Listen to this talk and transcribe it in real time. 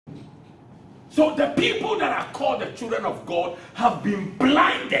So the people that are called the children of God have been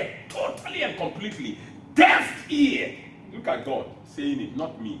blinded totally and completely. Deaf ear. Look at God saying it,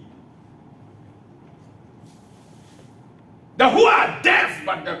 not me. The who are deaf,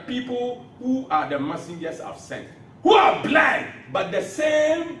 but the people who are the messengers I've sent. Who are blind, but the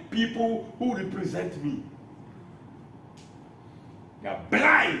same people who represent me. They are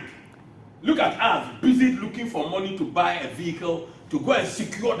blind. Look at us, busy looking for money to buy a vehicle to go and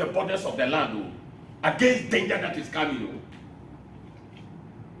secure the borders of the land against danger that is coming.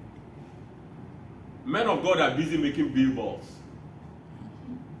 Men of God are busy making billboards,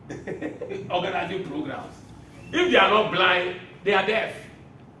 organizing programs. If they are not blind, they are deaf.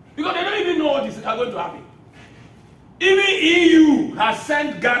 Because they don't even know what is going to happen. Even EU has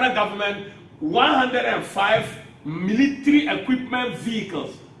sent Ghana government 105 military equipment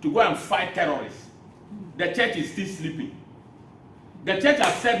vehicles to go and fight terrorists. The church is still sleeping. The church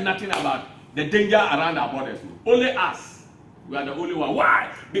has said nothing about the danger around our borders. Only us. We are the only one.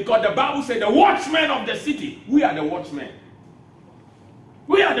 Why? Because the Bible said the watchmen of the city. We are the watchmen.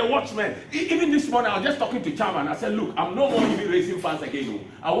 We are the watchmen. Even this morning, I was just talking to Chairman. I said, look, I'm no more even raising funds again.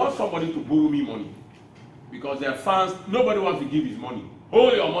 I want somebody to borrow me money. Because their funds, nobody wants to give his money.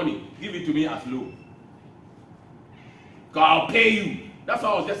 Hold your money. Give it to me as loan. Because I'll pay you. That's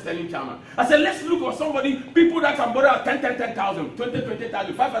what I was just telling Chairman. I said, let's look for somebody, people that can borrow 10,000,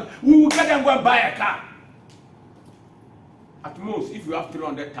 20,000, 5,000. We will get them go and buy a car. At most, if you have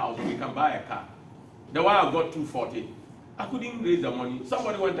 300,000, we can buy a car. The one I got 240. I couldn't raise the money.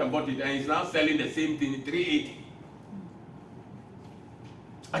 Somebody went and bought it and is now selling the same thing 380.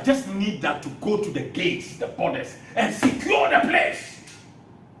 I just need that to go to the gates, the borders, and secure the place.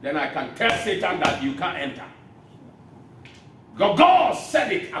 Then I can tell Satan that you can't enter. God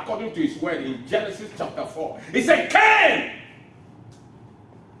said it according to his word in Genesis chapter 4. He said, Cain,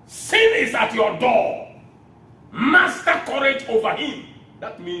 sin is at your door. Master courage over him.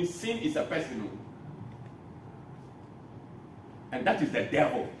 That means sin is a person. And that is the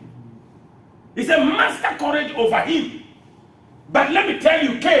devil. He said, master courage over him. But let me tell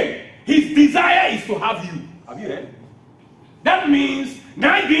you, Cain, his desire is to have you. Have you heard? That means,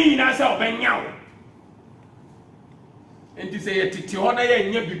 now being in ourselves, and to say,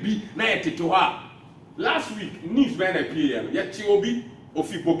 last week, news man appeared, yet Chiobi,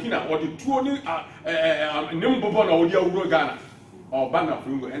 Ofi Burkina, or the Tuoni, Nimbobon, or the Urogana, or Bana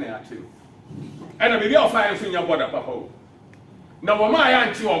Fungo, and actually. And I may be of fire in your border, Papa. Now, my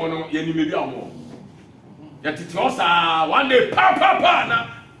auntie, or any maybe more. Yet it was one day,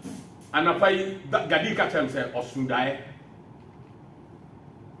 Papa, and I pay that Gadika term said, or soon die.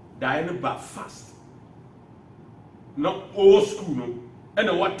 Die but fast. Not old school, no.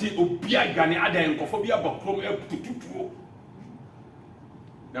 And what tea Obia Gani Adan Kophobia Bokrom up to 2.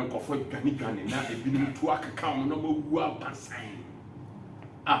 Then Kofo Gani Gani, now a been to account number 1 sign.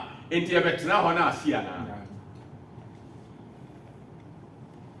 Ah, ain't you ever now on our Siana?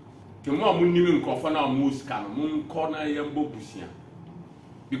 Tomorrow, Munnim Kofana Muscan, Moon Corner Yambo Busia.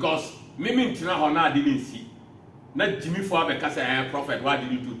 Because Mimim Tinahona didn't see. Not Jimmy for because I am a prophet. Why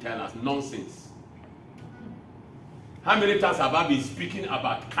did you tell us nonsense? How many times have I been speaking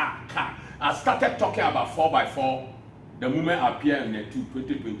about car? I started talking about 4x4 the moment I appeared in the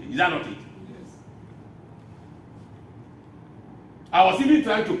 2020. Is that not it? Yes. I was even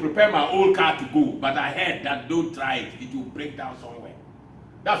trying to prepare my old car to go, but I heard that don't try it. It will break down somewhere.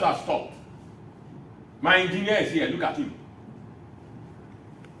 That's why I stopped. My engineer is here. Look at him.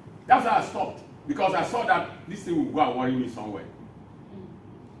 That's why I stopped. Because I saw that this thing will go and worry me somewhere.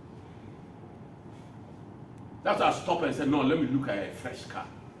 That's why I stopped and said, no, let me look at a fresh car.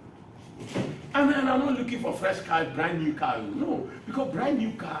 And then I'm not looking for fresh car, brand new car. No, because brand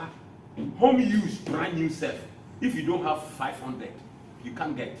new car, home use, brand new self. If you don't have 500, you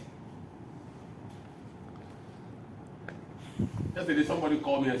can't get. Yesterday somebody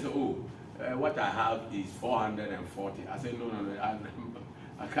called me and said, oh, what I have is 440. I said, no,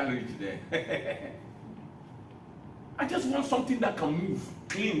 I can't reach there. I just want something that can move,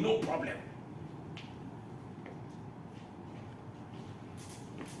 clean, no problem.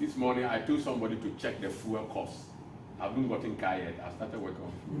 This morning, I told somebody to check the fuel cost. I haven't gotten car yet. I started working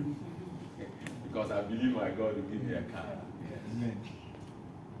on fuel. Because I believe my God will give me a car. Yes.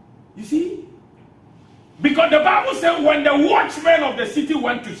 You see? Because the Bible said when the watchmen of the city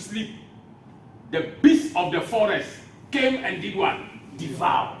went to sleep, the beasts of the forest came and did what?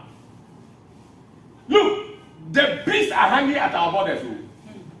 Devour. Look, the beasts are hanging at our borders.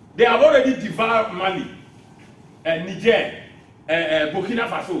 They have already devoured Mali, Niger, Burkina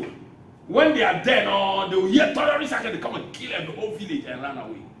Faso. When they are dead, they will hear terrorists are going to come and kill the whole village and run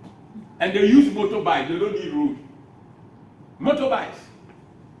away. And they use motorbikes. They don't need road. Motorbikes.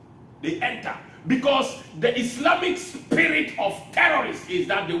 They enter. Because the Islamic spirit of terrorists is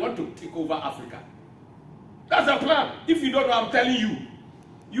that they want to take over Africa. That's the plan. If you don't know, I'm telling you.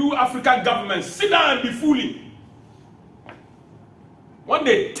 You African governments, sit down and be fooling. When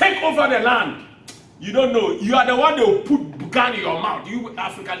they take over the land, you don't know. You are the one that will put gun in your mouth. You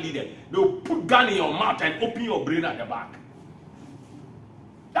African leader. They will put gun in your mouth and open your brain at the back.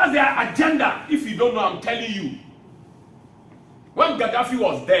 That's their agenda. If you don't know, I'm telling you. When Gaddafi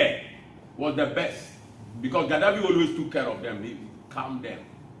was there, was the best. Because Gaddafi always took care of them. He calmed them.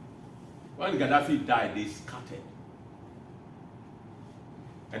 When Gaddafi died, they scattered.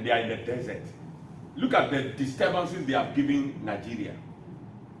 And they are in the desert. Look at the disturbances they have given Nigeria.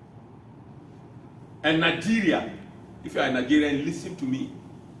 And Nigeria, if you are a Nigerian, listen to me.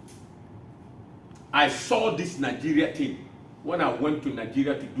 I saw this Nigeria thing when I went to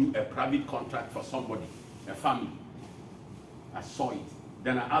Nigeria to do a private contract for somebody, a family. I saw it.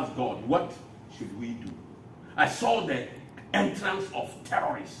 Then I asked God, what should we do? I saw the entrance of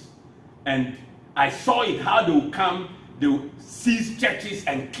terrorists. And I saw it, how they will come, they will seize churches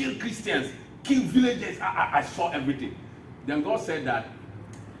and kill Christians, kill villages. I saw everything. Then God said that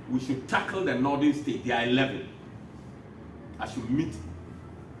we should tackle the northern state. They are 11. I should meet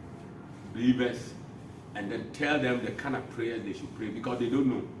believers and then tell them the kind of prayers they should pray because they don't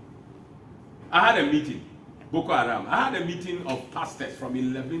know. I had a meeting, Boko Haram. I had a meeting of pastors from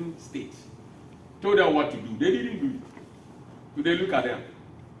 11 states. Told them what to do. They didn't do it. Do they look at them?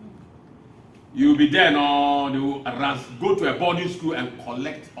 You'll be there, no, they will go to a boarding school and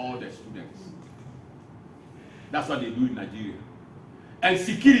collect all the students. That's what they do in Nigeria. And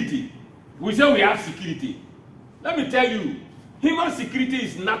security. We say we have security. Let me tell you, human security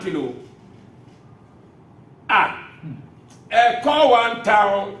is nothing. Call one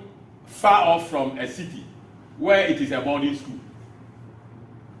town far off from a city where it is a boarding school.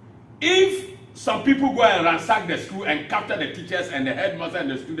 If some people go and ransack the school and capture the teachers and the headmaster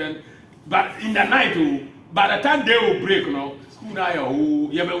and the student, but in the night, by the time they will break, school now,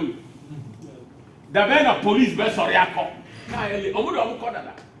 the men of police, it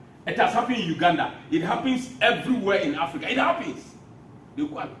has happened in Uganda. It happens everywhere in Africa. It happens. They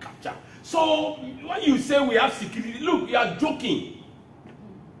go and capture. So when you say we have security, look, you are joking.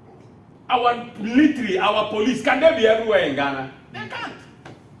 Our military, our police, can they be everywhere in Ghana? They can't.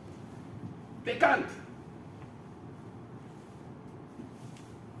 They can't.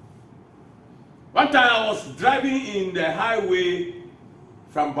 One time I was driving in the highway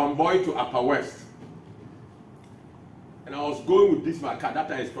from Bamboy to Upper West. And I was going with this my car. That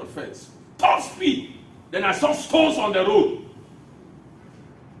time is perfect. Top speed. Then I saw stones on the road.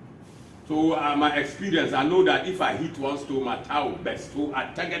 So my experience, I know that if I hit one stone, my tire will burst. So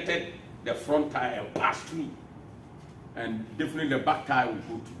I targeted the front tire and passed through. And definitely the back tire will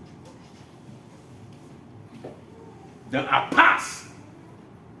go through. Then I pass.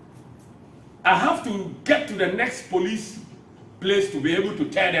 I have to get to the next police place to be able to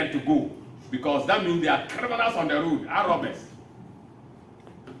tell them to go. Because that means there are criminals on the road, are robbers.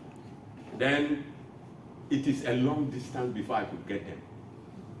 Then it is a long distance before I could get them.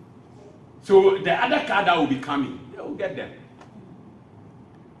 So the other car that will be coming, they will get them.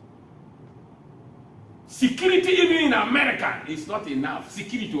 Security even in America is not enough.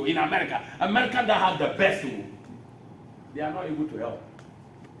 Security in America. America that have the best, they are not able to help.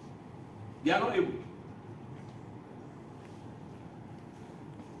 They are not able.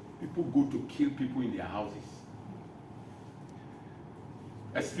 People go to kill people in their houses.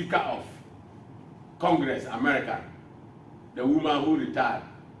 A speaker of Congress, America, the woman who retired,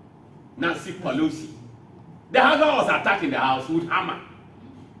 Nancy Pelosi, the husband was attacked in the house with hammer.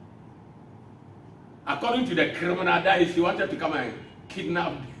 According to the criminal that she wanted to come and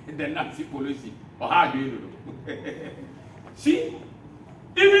kidnap the Nancy Pelosi. Or how do you know? See?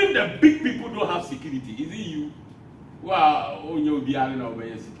 Even the big people don't have security. Is it you? Wow,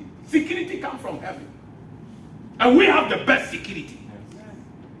 security. Security comes from heaven. And we have the best security.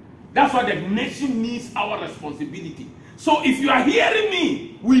 That's why the nation needs our responsibility. So if you are hearing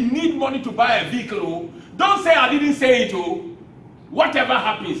me, we need money to buy a vehicle. Don't say I didn't say it. Whatever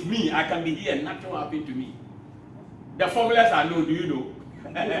happens, me, I can be here. Nothing will happen to me. The formulas I know, do you know?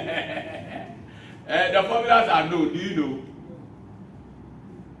 The formulas I know, do you know?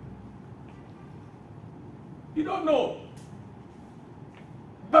 You don't know.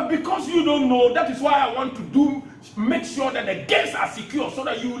 But because you don't know, that is why I want to make sure that the gates are secure so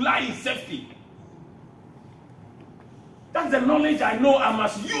that you lie in safety. That's the knowledge I know I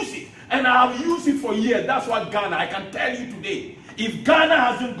must use it. And I have used it for years. That's what Ghana, I can tell you today. If Ghana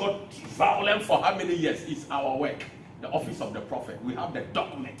hasn't got violent for how many years, it's our work. The office of the prophet. We have the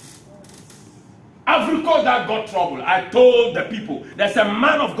documents. Africa that got trouble. I told the people, there's a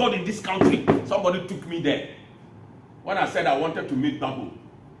man of God in this country. Somebody took me there. When I said I wanted to meet Babu,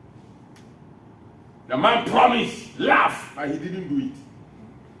 the man promised, laugh, and he didn't do it.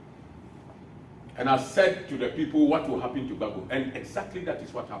 And I said to the people what will happen to Babu. And exactly that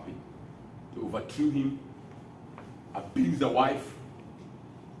is what happened. They overthrew him, abused the wife,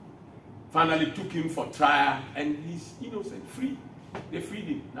 finally took him for trial, and he's innocent, free. They freed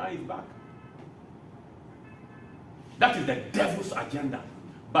him. Now he's back. That is the devil's agenda.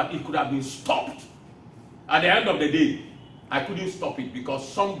 But it could have been stopped. At the end of the day, I couldn't stop it because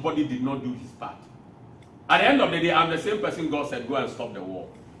somebody did not do his part. At the end of the day, I'm the same person God said, go and stop the war.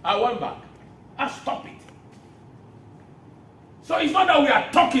 I went back. I stopped it. So it's not that we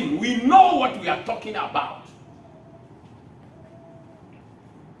are talking. We know what we are talking about.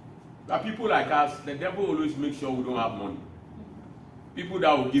 But people like us, the devil always makes sure we don't have money. People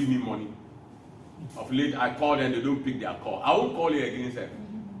that will give me money. Of late, I call them, they don't pick their call. I won't call you again, sir.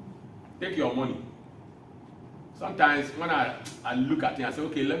 Take your money. Sometimes when I look at it, I say,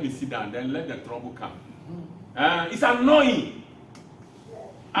 okay, let me sit down, then let the trouble come. It's annoying.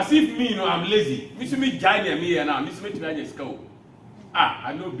 As if me, I'm lazy. Me giant me here now. Me just go.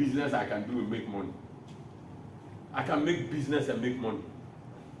 I know business I can do and make money. I can make business and make money.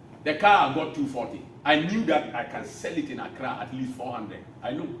 The car I got 240. I knew that I can sell it in Accra at least 400.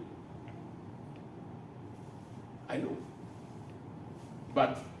 I know.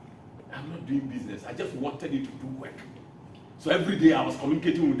 But I'm not doing business. I just wanted it to do work. So every day I was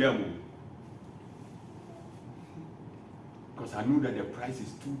communicating with them. Because I knew that the price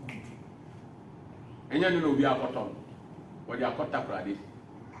is too good. And you know, we are got on. But they are cut up already.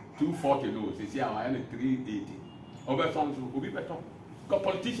 240 no. They say I am 380. Over songs will be better. Because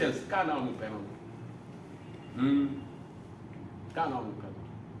politicians can't now move pen. Can't now move pen.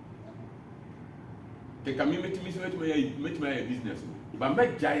 They can make my business. But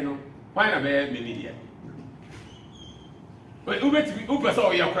make Jino, why not be media? But who bet me? Who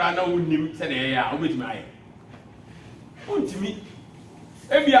saw your crown? No one said, "Yeah, who bet my." To me,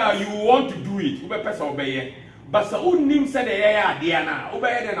 if you want to do it, who bet person obey. But so who name said, "Yeah, Diana,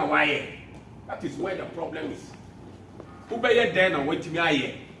 obey then why?" That is where the problem is. Obey then and wait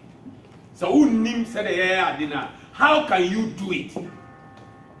me. So who name said, "Yeah, Diana"? How can you do it?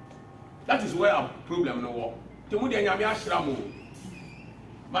 That is where our problem no work. Temudia nyame ashramo.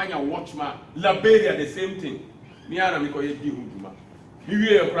 Manya watchman, Liberia the same thing. Me ara me koye di hunduma. Me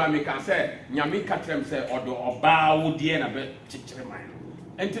wie ekura me ka say nyame katrem say odo oba wo die na be chichire man.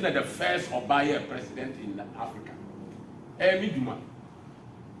 Enti na the first oba here president in Africa. Me duma.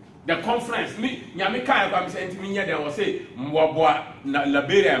 The conference me nyame ka ekura me say enti me nya dem wo say mwoboa na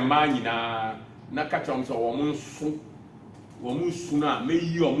Liberia man nyina na katrom so wo nso na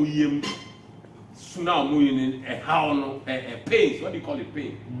meyi omo yem suna omo yin how no pain, what do you call it,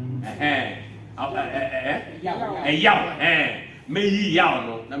 pain? Meyi yaw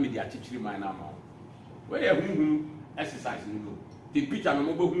no na me di achichiri man na ma we hu exercise no the picture no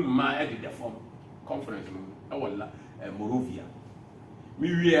mo hu ma e the form conference no e wala Morovia me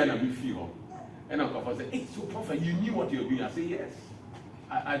wie na me fi ho and I say, hey, so prophet, you knew what you were doing. I say, yes,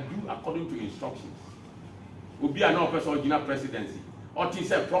 I do according to instructions. Obi a no person original presidency. Or he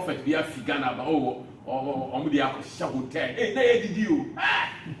said prophet be a figana ba oh omo dey akosha hotel. Hey, na did you?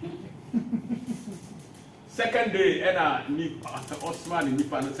 Second day ni Osman ni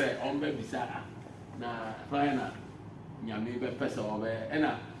pa no say on be bisa na na nyame be person obe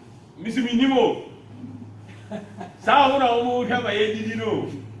na misumi nimo. Sa ho na omo hwa ba ye didi no.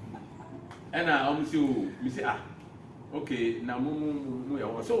 Omo si o mi say okay, na mumu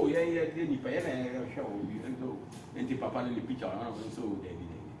ya so ye ni pa ye na hwa o bi ento enti papa ni picture na so dey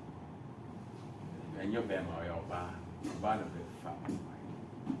dey enyo be ma ya oba na be fa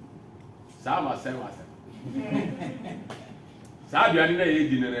sa ma se sa aduane na ye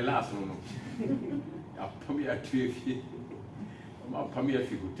di ne relax no ya pam ya tuefie ma pam ya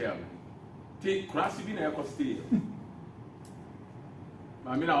fi hotel ti krasi bi na e ko stay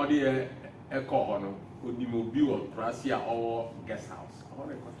ma mi na odi e ko ho no odi mo bi wo krasi a owo guest house I want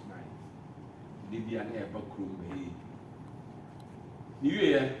to go tonight the dia na e ba krum be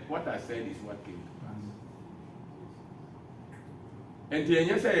you what I said is what came to pass and the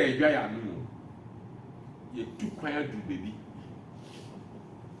enye say e dwa ya no ye tu kwan adu baby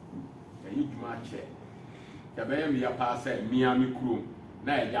e yi duma che ya be me ya pa say me ami krum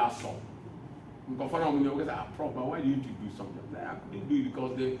na e ja so nko for na mo say proper why do you do something I couldn't do it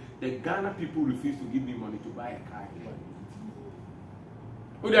because the Ghana people refused to give me money to buy a car.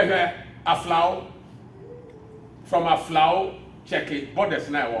 Who they a flower from a flower check it borders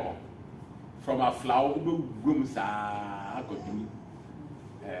now from a flower rooms are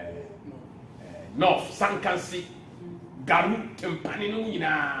north sankansi garu tempani no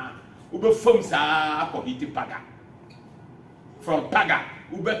nyina ube fom sa akobiti paga from paga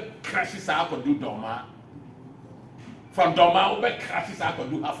ube crash sa akodu doma from doma ube crash sa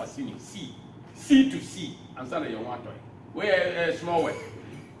akodu afasini sea to sea answer na you want to we small way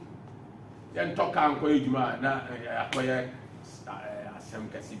then talk am ko ejuma na akoye asem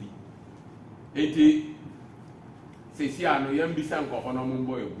kasibi eti sesi ano yam bisa nkofo no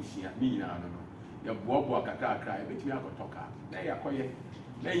mbo ebusia ni nyina no ya boaboa kakra kakra e betimi akotoka na yakoye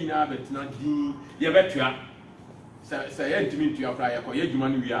na nyina betina din ye betua se ye ntimi ntua kra yakoye ejuma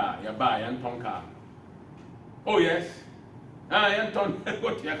no wi a ya ba ya ntonka oh yes ya nton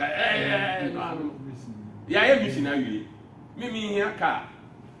go tia ka no ano ya ye mission na wi mimi hia ka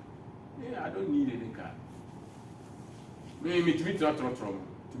I don't need any car. Me to meet not trotro.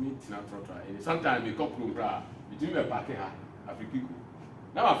 To meet not trotro. Sometimes we come from bra. Between me parking ha. Africa.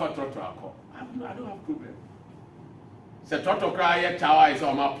 Now I for trotro. I don't have problem. Se trotro cry ya tower is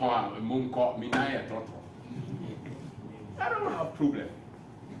on my point. Moon call me na ya trotro. I don't have problem.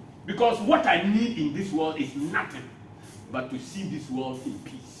 Because what I need in this world is nothing but to see this world in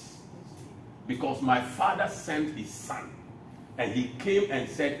peace. Because my father sent his son. And he came and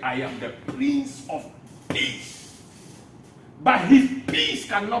said, I am the Prince of Peace. But his peace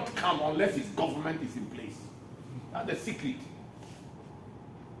cannot come unless his government is in place. That's the secret.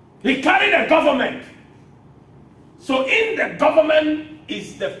 He carried a government. So in the government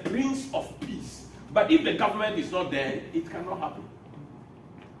is the Prince of Peace. But if the government is not there, it cannot happen.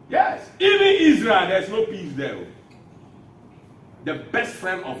 Yes. Even Israel, there's no peace there. The best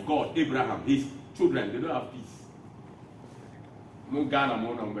friend of God, Abraham, his children, they don't have peace. No Ghana,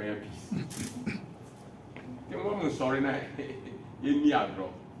 no number peace. The woman sorry na any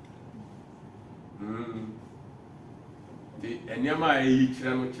agro. The enyama e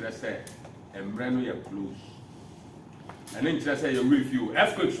chire no chire say emre no ye close. And then chire say you review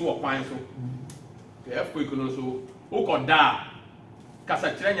earthquake so okwan so. The earthquake no so ukoda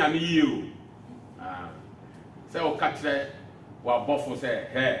kasa chire nyame yi o. Say o ka chire wa bofo say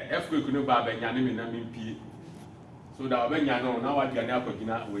hey earthquake no ba be nyane me na me pie. So that when you know now what you are now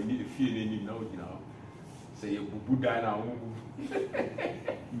we need to feel any now say you bubu die now.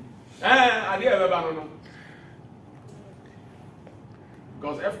 I did ever no.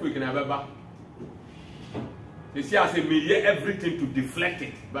 Because earthquake can ever. They see as a media everything to deflect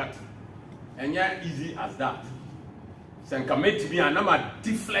it, but and yeah easy as that. So can make me and I'm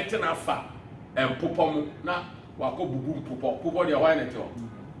deflecting afar and popo na wako bubu popo the why net.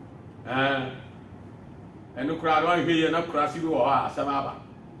 And no crowd on here, no crassy or Samaba.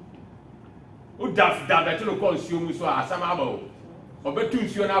 Who daft that you consume so as Samabo or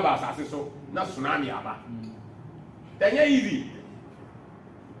Betus you know as so, not tsunami aba. Then you're easy.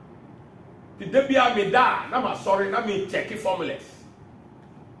 The Debia me da, I'm sorry, not me check formulas.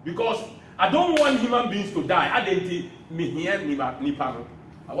 Because I don't want human beings to die. I didn't me here, Nipano.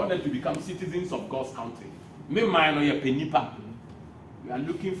 I want them to become citizens of God's country. Me mine or your penipa. We are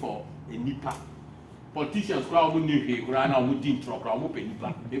looking for a nipa. Politicians crowd who knew he crowd now who didn't talk crowd who penny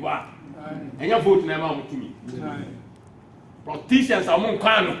black. They were. And your vote never went to me. Politicians are more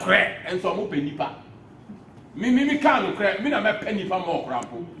kind of crack and some penny pa. Me kind of crack. Me na me penny pa more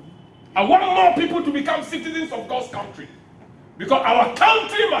crampo. I want more people to become citizens of God's country. Because our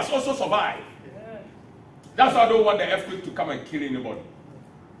country must also survive. That's why I don't want the earthquake to come and kill anybody.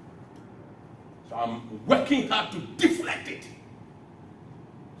 So I'm working hard to deflect it.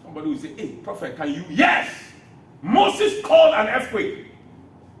 Somebody will say, hey, prophet, can you? Yes! Moses called an earthquake.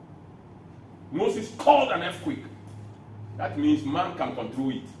 Moses called an earthquake. That means man can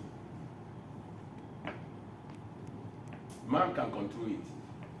control it. Man can control it.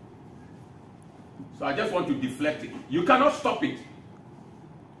 So I just want to deflect it. You cannot stop it.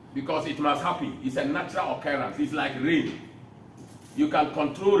 Because it must happen. It's a natural occurrence. It's like rain. You can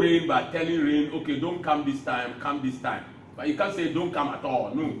control rain by telling rain, okay, don't come this time, come this time. But you can't say don't come at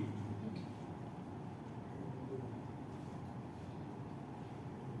all. No.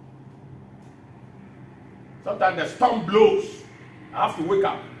 Sometimes the storm blows. I have to wake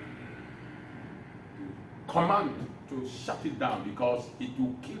up. Command to shut it down because it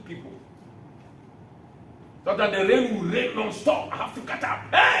will kill people. Sometimes the rain will rain non-stop. I have to get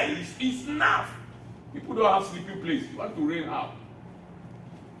up. Hey, it's enough. People don't have sleeping place. You want to rain out.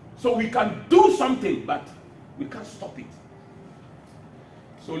 So we can do something, but we can't stop it.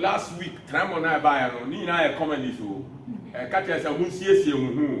 So last week, Tramon and I buy ni na comment this. catch us a munsiesie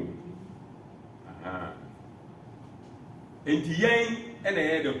hu. And the yen and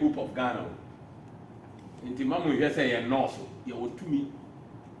the hope of Ghana. And the mamma you say a nurse, you will to me.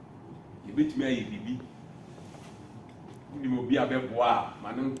 You beat me, baby. You will be a bebois,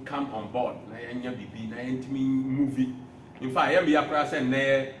 man, come on board. Na baby, na me movie. In fact, I am a class and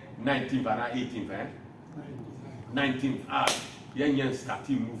 19th and 18th, eh? 19th, young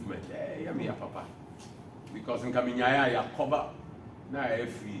starting movement. I am a papa. Because in Kaminya, I cover. Now I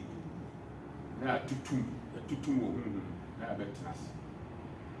free. Now tutu. Na betnas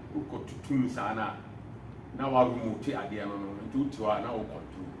uko tutum sana na wa remote ade no no ntutu a na wo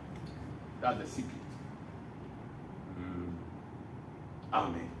control. That's the secret.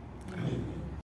 Amen.